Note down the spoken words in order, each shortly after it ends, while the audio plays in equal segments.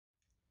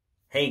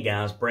Hey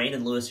guys,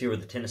 Brandon Lewis here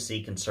with the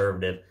Tennessee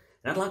Conservative,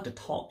 and I'd like to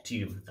talk to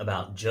you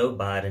about Joe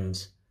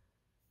Biden's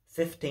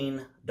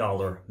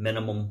 $15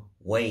 minimum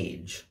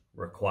wage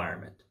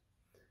requirement.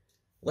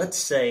 Let's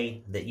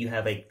say that you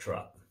have a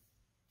truck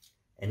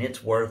and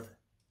it's worth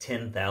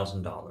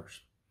 $10,000.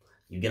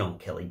 You get on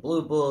Kelley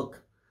Blue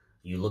Book,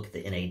 you look at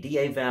the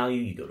NADA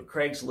value, you go to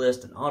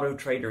Craigslist and Auto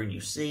Trader, and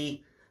you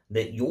see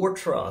that your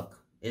truck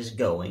is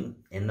going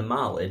in the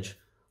mileage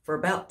for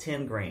about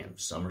 10 grand.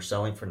 Some are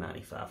selling for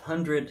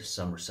 9,500,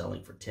 some are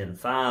selling for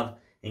 10,500,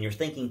 and you're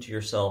thinking to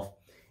yourself,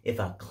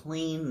 if I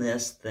clean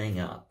this thing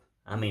up,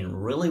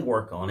 really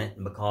work on it,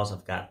 and because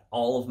I've got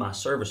all of my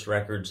service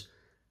records,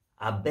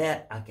 I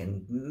bet I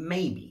can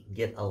maybe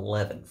get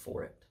 11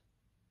 for it.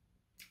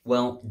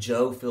 Well,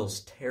 Joe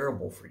feels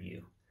terrible for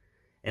you.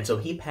 And so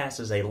he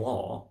passes a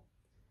law,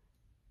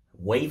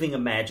 waving a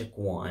magic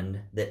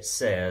wand that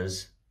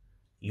says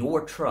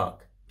your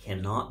truck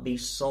cannot be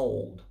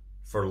sold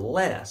for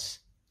less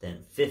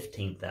than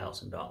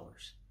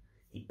 $15,000.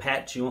 He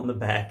pats you on the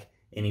back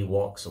and he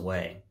walks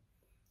away.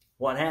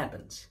 What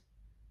happens?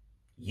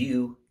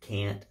 You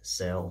can't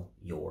sell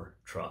your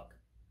truck.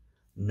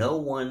 No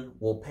one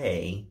will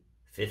pay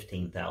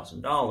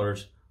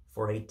 $15,000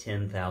 for a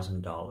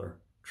 $10,000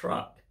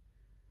 truck.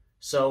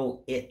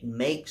 So it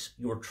makes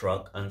your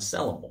truck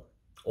unsellable.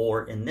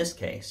 Or in this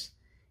case,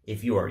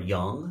 if you are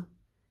young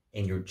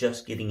and you're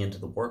just getting into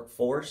the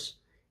workforce,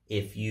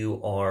 if you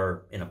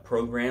are in a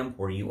program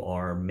where you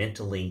are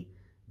mentally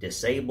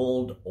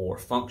disabled or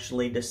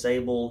functionally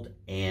disabled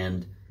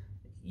and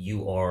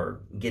you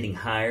are getting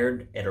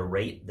hired at a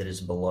rate that is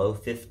below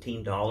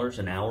 $15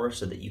 an hour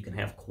so that you can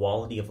have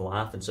quality of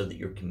life and so that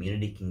your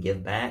community can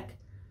give back,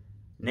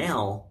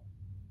 now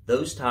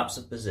those types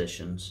of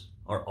positions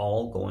are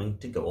all going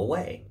to go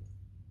away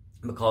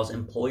because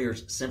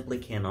employers simply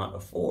cannot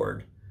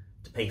afford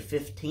to pay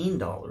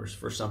 $15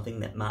 for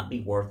something that might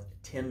be worth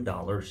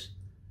 $10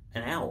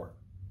 an hour.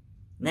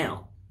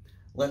 Now,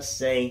 let's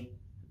say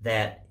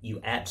that you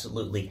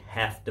absolutely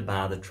have to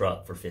buy the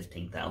truck for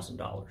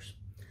 $15,000.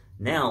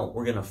 Now,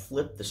 we're going to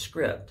flip the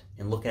script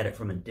and look at it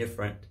from a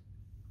different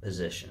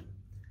position.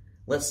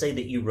 Let's say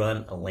that you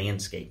run a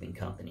landscaping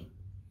company,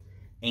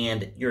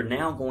 and you're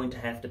now going to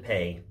have to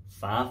pay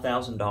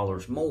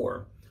 $5,000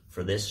 more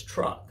for this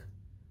truck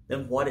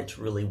than what it's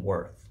really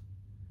worth.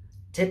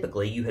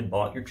 Typically, you had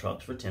bought your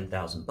trucks for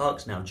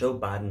 $10,000. Now, Joe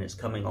Biden is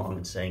coming along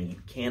and saying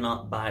you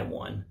cannot buy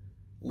one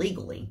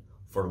legally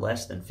for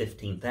less than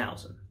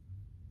 $15,000.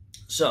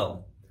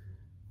 So,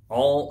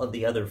 all of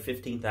the other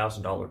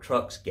 $15,000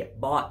 trucks get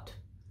bought.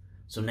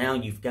 So now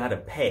you've got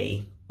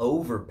to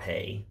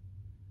overpay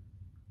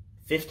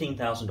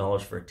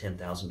 $15,000 for a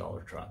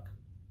 $10,000 truck.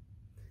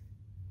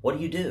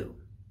 What do?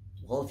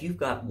 Well, if you've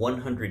got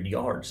 100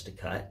 yards to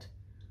cut,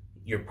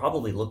 you're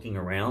probably looking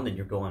around and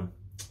you're going,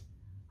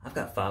 I've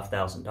got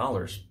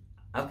 $5,000.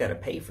 I've got to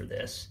pay for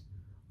this.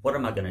 What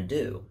am I going to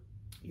do?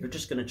 You're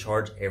just going to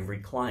charge every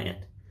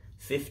client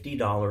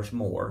 $50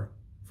 more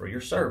for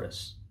your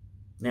service.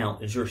 Now,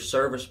 is your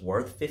service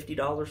worth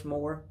 $50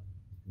 more?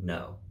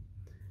 No.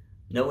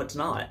 No, it's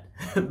not.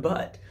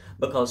 But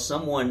because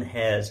someone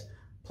has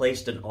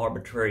placed an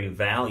arbitrary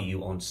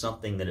value on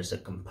something that is a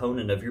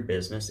component of your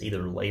business,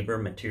 either labor,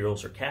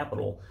 materials, or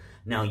capital,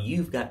 now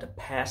you've got to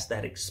pass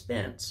that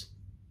expense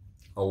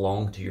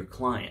along to your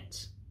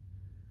clients.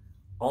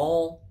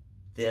 All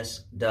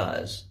this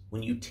does,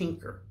 when you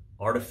tinker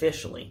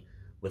artificially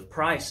with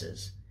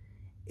prices,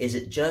 is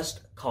it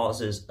just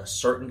causes a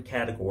certain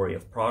category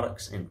of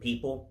products and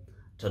people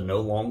to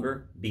no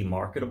longer be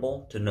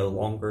marketable, to no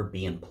longer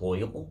be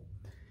employable.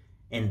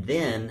 And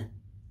then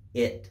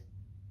it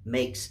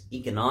makes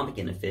economic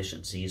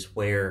inefficiencies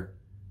where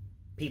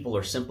people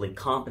are simply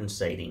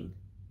compensating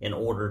in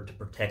order to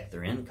protect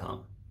their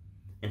income.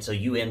 And so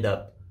you end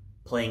up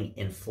paying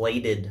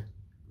inflated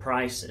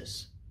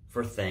prices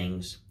for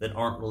things that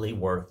aren't really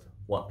worth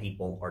what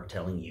people are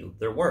telling you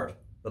they're worth.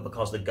 But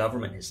because the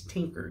government has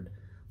tinkered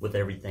with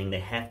everything,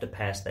 they have to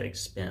pass that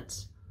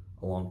expense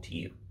along to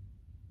you.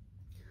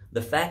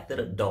 The fact that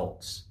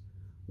adults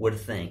would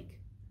think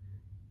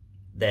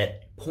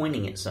that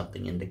pointing at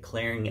something and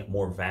declaring it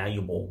more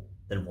valuable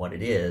than what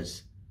it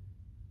is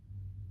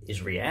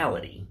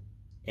reality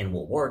and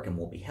will work and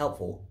will be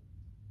helpful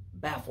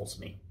baffles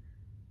me.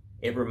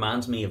 It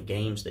reminds me of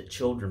games that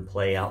children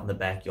play out in the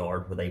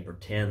backyard where they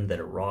pretend that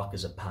a rock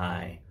is a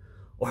pie,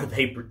 or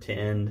they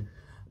pretend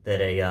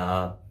that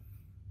a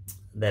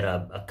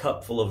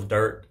cup full of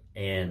dirt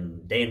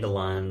and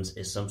dandelions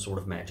is some sort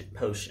of magic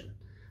potion.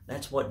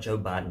 That's what Joe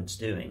Biden's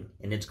doing,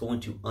 and it's going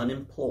to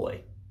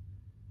unemploy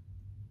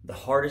the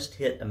hardest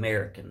hit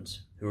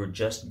Americans who are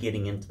just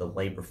getting into the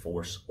labor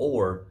force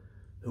or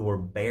who are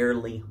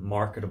barely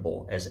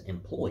marketable as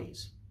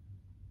employees.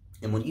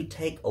 And when you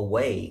take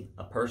away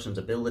a person's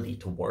ability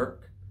to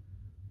work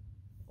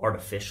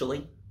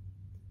artificially,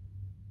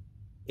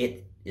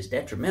 it is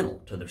detrimental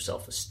to their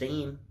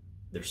self-esteem,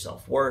 their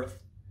self-worth.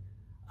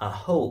 I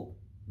hope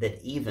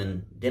that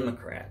even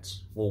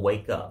Democrats will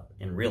wake up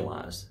and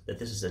realize that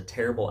this is a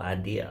terrible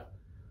idea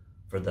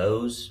for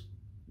those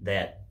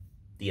that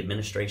the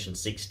administration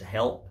seeks to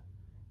help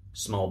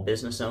small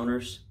business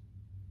owners,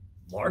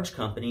 large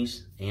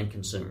companies, and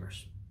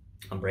consumers.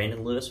 I'm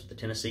Brandon Lewis with the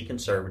Tennessee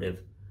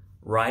Conservative.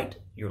 Write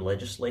your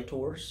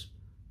legislators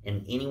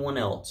and anyone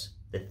else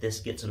that this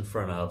gets in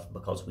front of,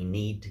 because we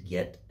need to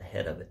get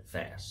ahead of it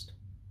fast.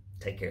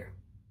 Take care.